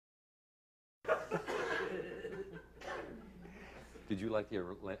Did you like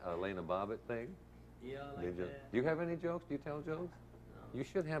your Lena Bobbitt thing? Yeah, I like that. Do you have any jokes? Do you tell jokes? No. You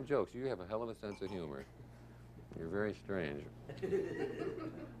should have jokes. You have a hell of a sense of humor. You're very strange.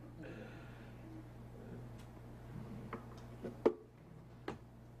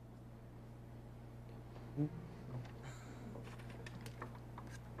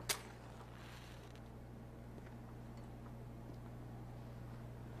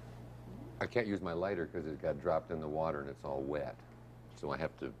 I can't use my lighter because it got dropped in the water and it's all wet. So I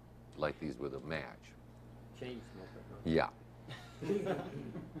have to light these with a match. Chain smoker. Yeah.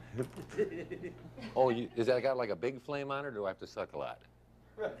 Oh, is that got like a big flame on it, or do I have to suck a lot?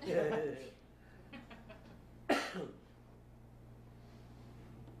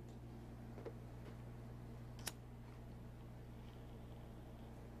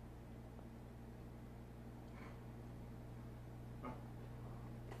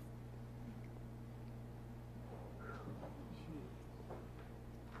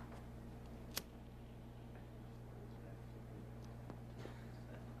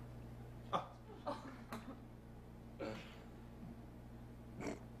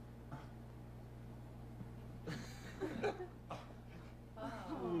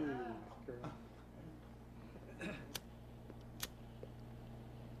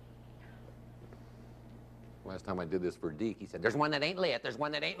 Last time I did this for Deke, he said, "There's one that ain't lit, there's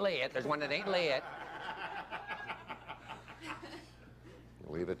one that ain't lit, there's one that ain't lit."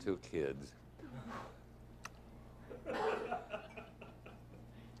 Leave it to kids.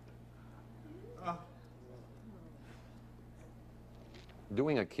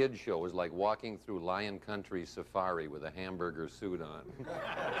 Doing a kid show is like walking through Lion Country Safari with a hamburger suit on.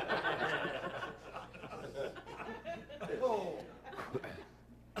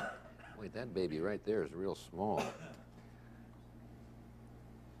 Wait, that baby right there is real small.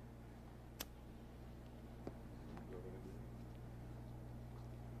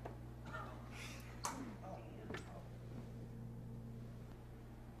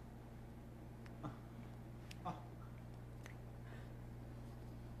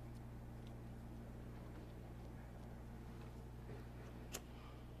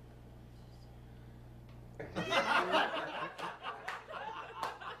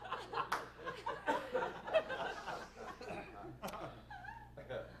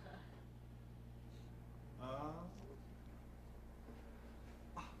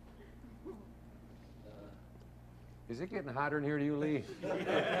 Is it getting hotter in here to you, Lee?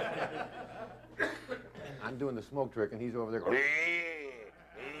 I'm doing the smoke trick, and he's over there going,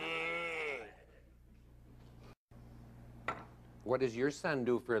 "What does your son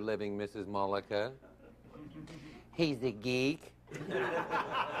do for a living, Mrs. Mullica?" "He's a geek."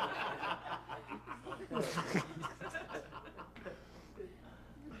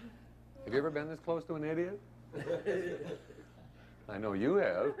 Have you ever been this close to an idiot? I know you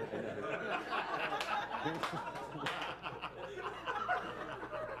have.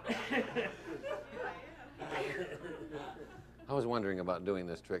 I was wondering about doing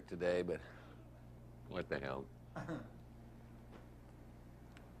this trick today, but what the hell?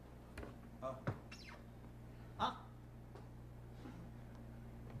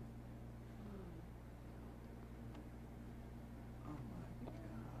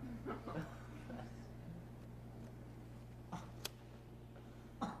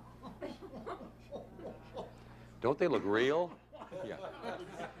 Don't they look real? Yeah.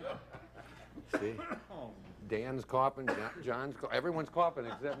 See? Dan's coughing, John's coughing, everyone's coughing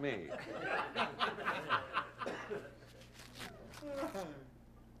except me.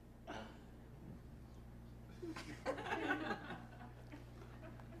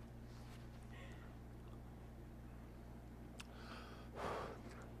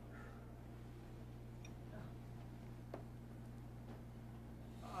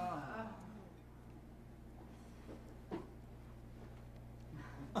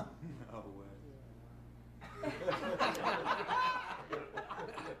 No way.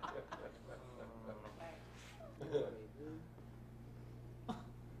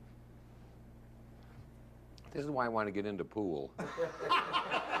 This is why I want to get into pool. Do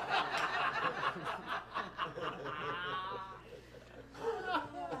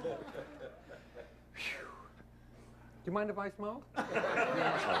you mind if I smoke?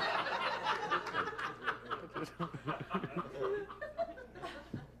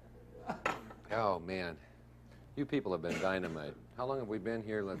 Oh, man. You people have been dynamite. How long have we been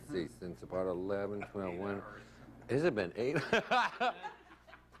here? Let's see, since about 11, 12, 1. Has it been 8?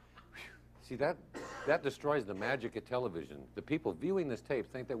 See, that destroys the magic of television. The people viewing this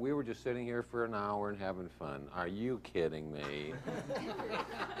tape think that we were just sitting here for an hour and having fun. Are you kidding me?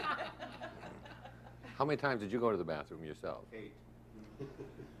 How many times did you go to the bathroom yourself? 8.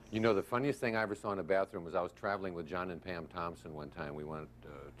 You know, the funniest thing I ever saw in a bathroom was I was traveling with John and Pam Thompson one time. We went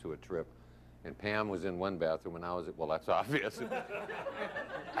to a trip, and Pam was in one bathroom, and I was, well, that's obvious.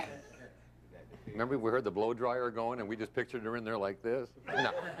 Remember we heard the blow dryer going, and we just pictured her in there like this?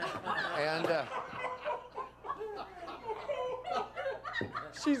 No. And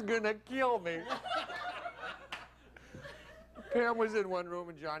she's gonna kill me. Pam was in one room,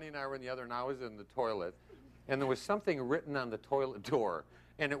 and Johnny and I were in the other, and I was in the toilet. And there was something written on the toilet door,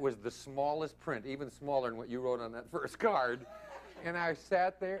 and it was the smallest print, even smaller than what you wrote on that first card. And I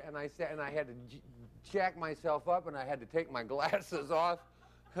sat there, and I had to jack myself up, and I had to take my glasses off.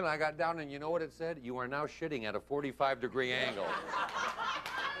 And I got down, and you know what it said? You are now shitting at a 45-degree angle.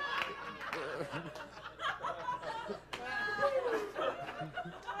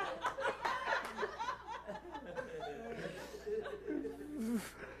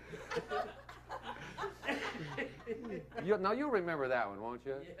 Now you'll remember that one, won't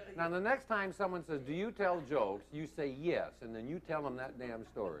you? Yeah. Now the next time someone says, do you tell jokes? You say yes, and then you tell them that damn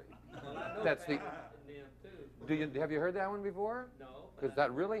story. Well, I know That's the... Pam and them too. Have you heard that one before? No. Because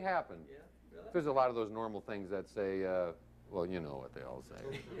that really happened. Yeah, really? There's a lot of those normal things that say, well, you know what they all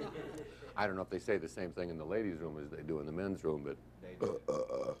say. I don't know if they say the same thing in the ladies' room as they do in the men's room, but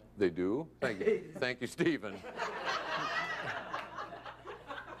they do. Thank you. Thank you, Stephen.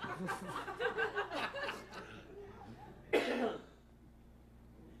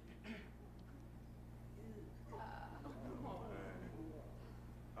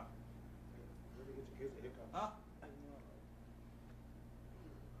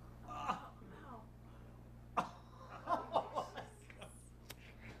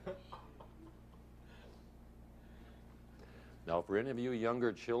 Now, for any of you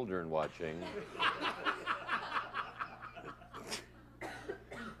younger children watching,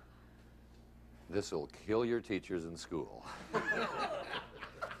 this will kill your teachers in school.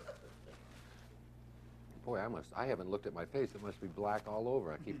 Boy, I haven't looked at my face. It must be black all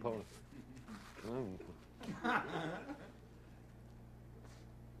over. I keep pulling.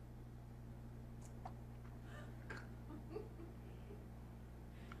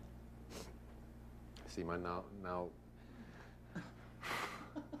 See my now.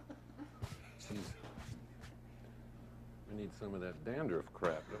 Jeez. I need some of that dandruff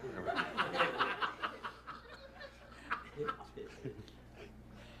crap.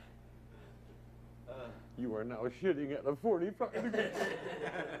 You are now shitting at a 45 degree.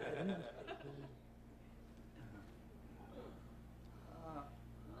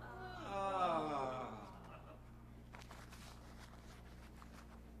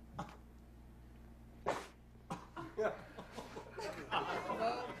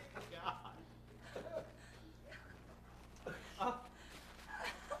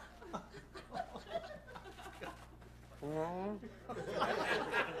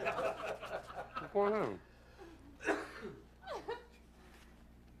 Go ahead.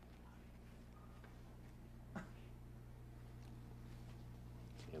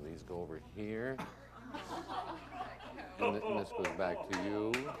 And these go over here. And this goes back to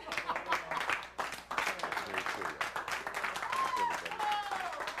you. Very curious.